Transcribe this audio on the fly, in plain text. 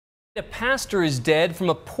A pastor is dead from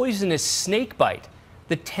a poisonous snake bite.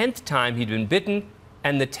 The 10th time he'd been bitten,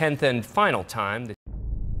 and the 10th and final time that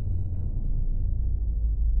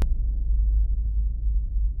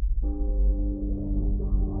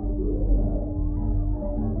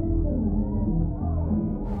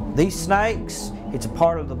these snakes, it's a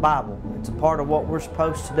part of the Bible. It's a part of what we're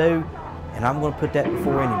supposed to do, and I'm going to put that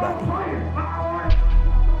before anybody.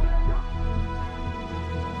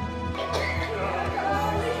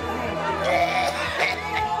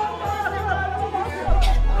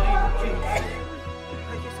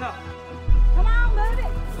 Come on, move it.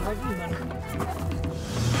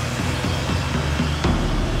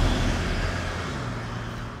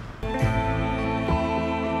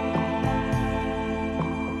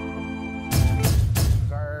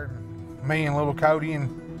 Me and little Cody and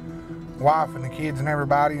wife and the kids and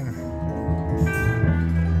everybody, and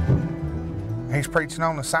he's preaching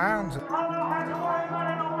on the signs.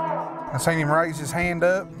 I seen him raise his hand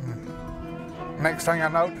up. Next thing I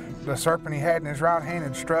know, the serpent he had in his right hand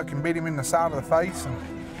had struck and bit him in the side of the face, and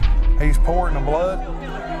he's pouring the blood.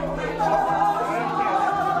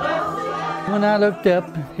 When I looked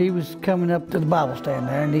up, he was coming up to the Bible stand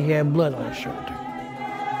there, and he had blood on his shirt.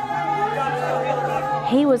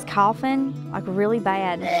 He was coughing like really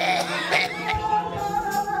bad.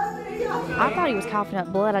 I thought he was coughing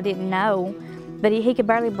up blood. I didn't know, but he could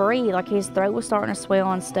barely breathe. Like his throat was starting to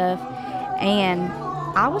swell and stuff, and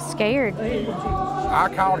I was scared.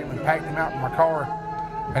 I called him and packed him out in my car,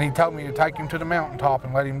 and he told me to take him to the mountaintop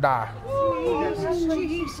and let him die.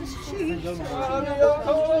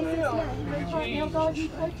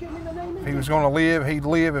 If he was going to live, he'd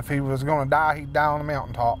live. If he was going to die, he'd die on the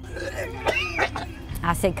mountaintop.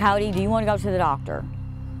 I said, Cody, do you want to go to the doctor?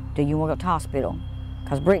 Do you want to go to the hospital?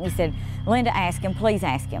 Because Brittany said, Linda, ask him, please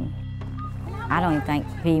ask him. I don't even think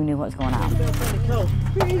he even knew what was going on. I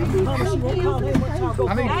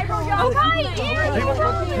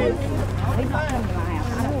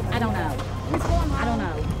don't know. I don't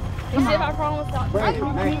know. You said I promised not.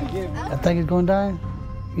 I think he's going to die?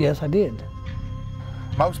 Yes, I did.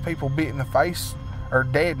 Most people bit in the face are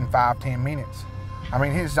dead in 5–10 minutes. I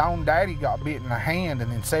mean, his own daddy got bit in the hand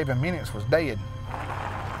and in 7 minutes was dead.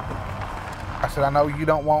 I said, I know you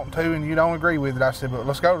don't want to and you don't agree with it. I said, but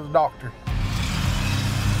let's go to the doctor.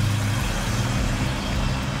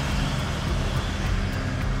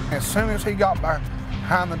 As soon as he got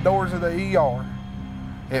behind the doors of the ER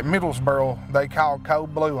at Middlesboro, they called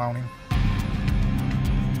code blue on him.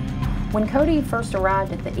 When Cody first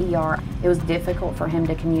arrived at the ER, it was difficult for him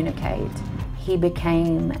to communicate. He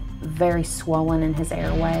became very swollen in his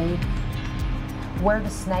airway. Where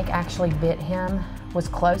the snake actually bit him was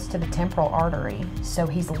close to the temporal artery, so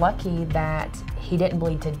he's lucky that he didn't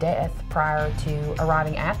bleed to death prior to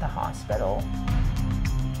arriving at the hospital.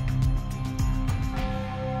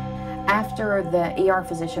 After the ER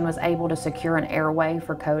physician was able to secure an airway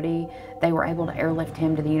for Cody, they were able to airlift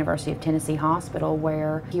him to the University of Tennessee Hospital,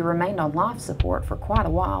 where he remained on life support for quite a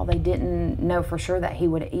while. They didn't know for sure that he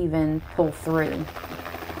would even pull through.